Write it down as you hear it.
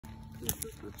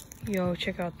Yo,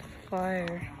 check out the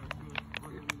fire.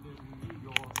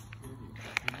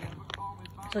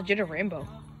 It's legit a rainbow.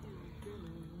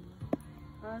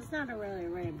 Well, it's not really a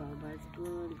rainbow, but it's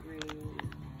blue and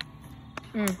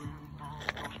green.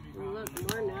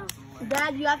 Look, more now.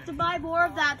 Dad, you have to buy more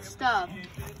of that stuff.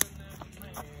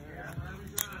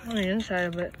 On the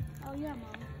inside of it. Oh, yeah, Mom.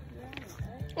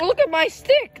 Oh, look at my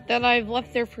stick that I've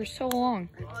left there for so long.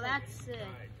 Oh, that's sick.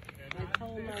 I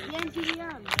told him Yankee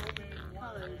colors.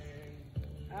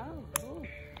 Oh, cool.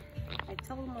 I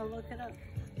told him I'll look it up.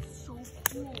 So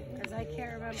cool. Because I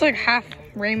can't remember. It's like half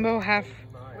rainbow, half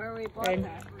where we bought red.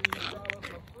 that.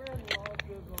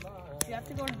 If you have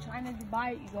to go to China to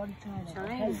buy it, you go to China.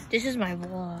 Okay? This is my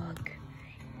vlog.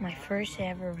 My first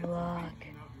ever vlog.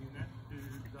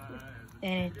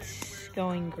 And it's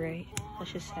going great,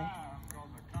 let's just say.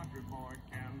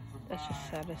 That's just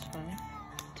satisfying.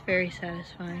 It's very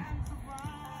satisfying.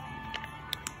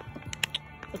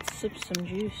 Let's sip some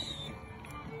juice.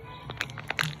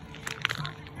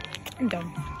 I'm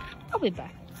done. I'll be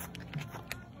back.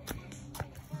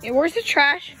 Yeah, where's the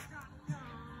trash?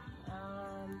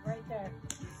 Right there.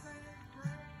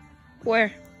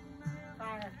 Where?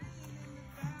 Fire.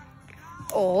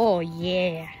 Oh,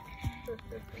 yeah.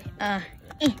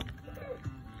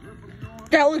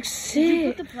 That looks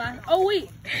sick. Put the plastic. Oh, wait.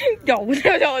 No.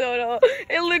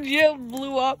 It legit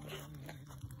blew up.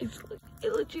 It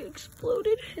legit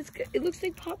exploded. It looks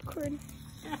like popcorn.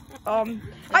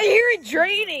 I hear it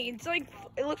draining. It's like,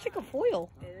 it looks like a foil.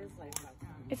 It is like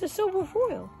popcorn. It's a silver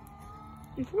foil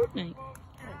in Fortnite.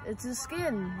 It's a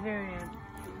skin variant.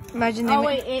 Imagine Oh,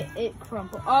 wait, it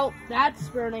crumpled. Oh, that's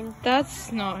burning.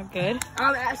 That's not good.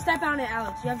 Step on it,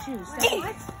 Alex. You have shoes. Step on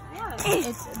it.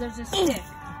 What? There's a stick.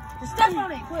 Just step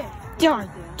on it, quick. Darn.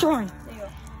 There you go.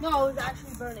 No, it was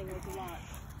actually burning like a lot.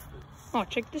 Oh,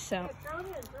 check this out. Throw it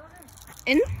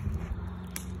in. In?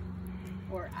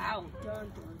 Or out.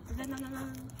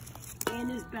 In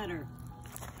is better.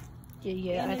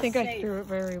 Yeah, And I it's think I safe. threw it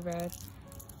very bad.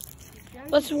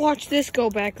 Let's watch this go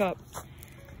back up.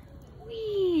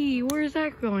 Whee! Where's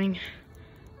that going?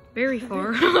 Very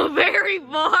far. Very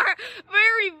far.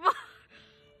 Very far.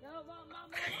 No, Mom.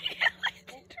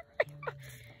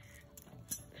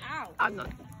 Ow. I'm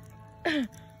not. What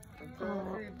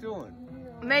are you doing?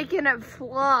 Making it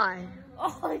fly.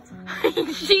 Oh, it's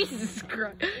Jesus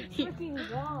Christ. freaking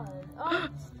God. Oh,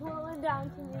 it's falling down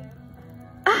to me.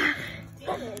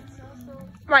 Damn it.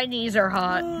 My knees are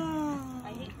hot.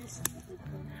 I hate this.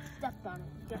 Stepped on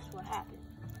it. Guess what happened?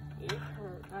 It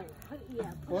hurt. All right, put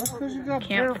Well, that's because you got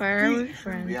Campfire bare feet. with You shouldn't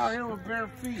friends. be out here with bare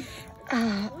feet.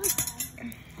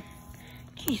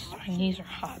 Jesus, my knees are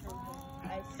hot.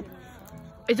 I shouldn't.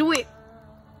 It's a wait.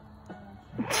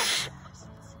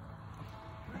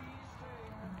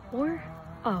 Where?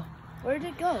 Oh, Where'd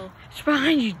it go? it's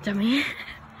behind you, dummy.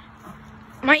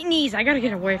 My knees. I gotta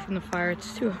get away from the fire.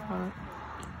 It's too hot.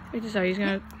 Wait this out. He's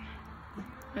gonna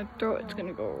throw it. It's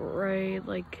gonna go right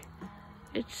like.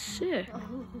 It's sick.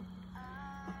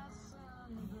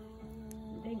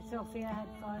 You think Sophia had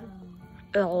fun?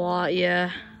 A lot,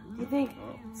 yeah. You think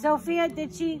Sophia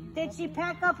did she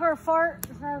pack up her fart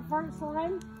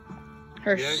slime?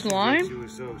 Her Yeah, slime. She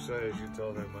was so excited she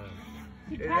told her mom.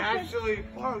 She It packed actually,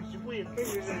 oh, she put your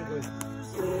fingers in it.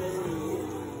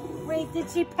 Wait, did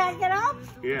she pack it up?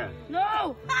 Yeah.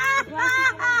 No.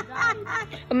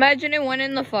 Imagine it went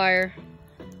in the fire.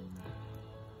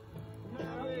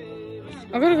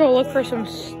 I'm gonna go look for some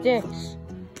sticks.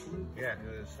 Yeah,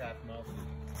 because it's half melted.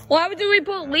 Why do we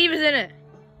put leaves in it?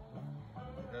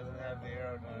 It doesn't have the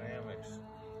aerodynamics.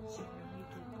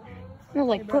 No,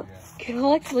 like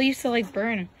collect leaves to like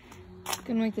burn. It's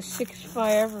gonna make the sickest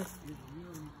fire ever.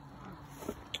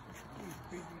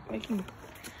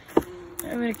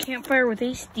 I'm in a campfire with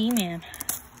HD man.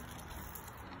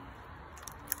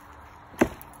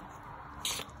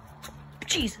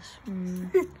 Jesus.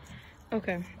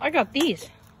 Okay, I got these.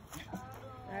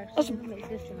 Yeah, I'm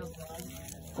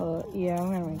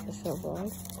gonna make this a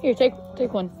vlog. Here, take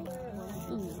one.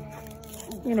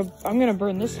 I'm gonna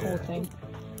burn this whole thing.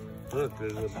 Look,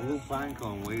 there's a blue pine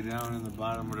cone way down in the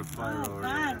bottom of the fire over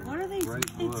God, there. what are they?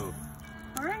 Bright blue.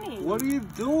 Burning. What are you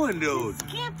doing, dude?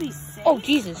 This can't be safe. Oh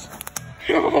Jesus.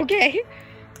 Okay.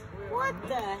 What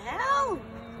the hell?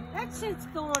 That shit's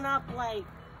going up like.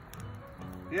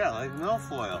 Yeah, like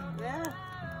milfoil. Yeah.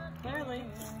 Barely.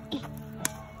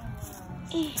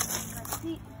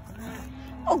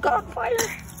 Oh God, fire!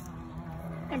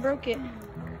 I broke it.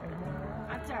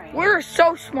 I'm sorry. We're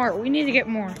so smart. We need to get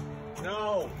more.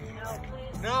 No. No,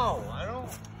 please. No, I don't.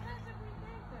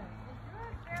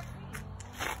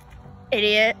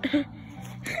 Idiot.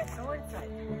 Go inside.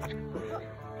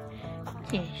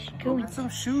 Yes, Go get some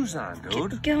shoes on,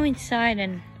 dude. Go inside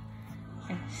and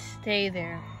stay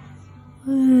there.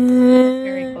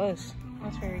 Very close.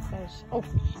 That's very close. Oh.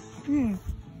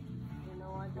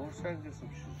 Go inside and get some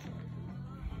shoes on.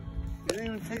 You didn't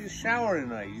even take a shower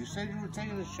tonight. You said you were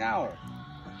taking a shower.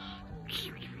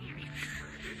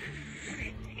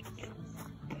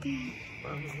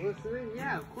 Mama's listening?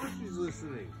 Yeah, of course she's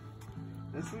listening.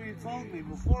 That's what you told me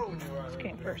before when you were on. It's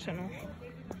getting personal.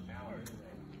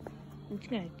 I'm just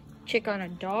gonna check on a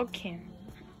dog cam.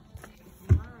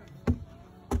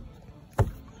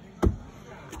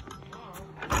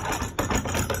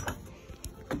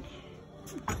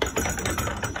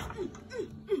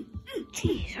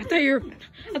 Jeez, I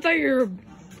thought you were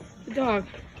a dog.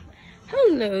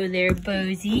 Hello there,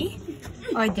 Bozy.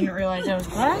 Oh, I didn't realize I was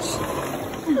glass.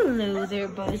 Hello there,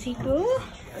 Bozy Boo.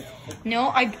 No,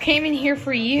 I came in here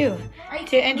for you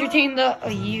to entertain the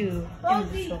you.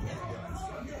 Imbecile.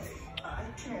 I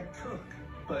can't cook,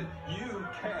 but you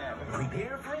can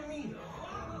prepare for a meal.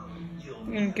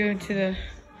 I'm gonna go to the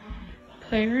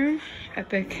playroom,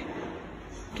 Epic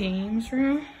Games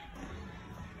room.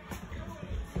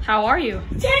 How are you?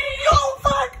 Danny, oh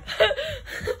fuck! I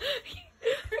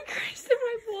crashed in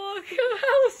my vlog.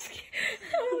 I was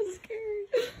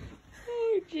scared.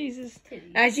 Oh Jesus!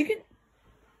 As you can,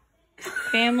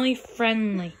 family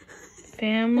friendly.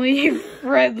 Family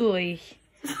friendly.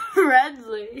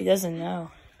 Redley. He doesn't know.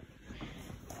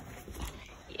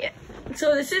 Yeah.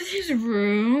 So this is his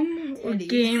room or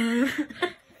game room.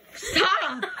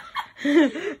 Stop.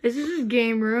 This is his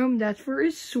game room. That's for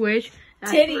his Switch.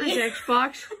 That's for his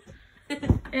Xbox.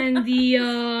 And the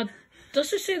let's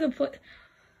just say the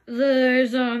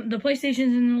PlayStation's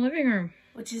in the living room.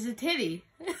 Which is a titty.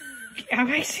 I'm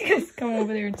actually gonna come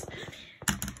over there and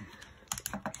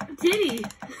Titty.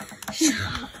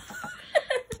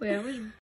 wait, I was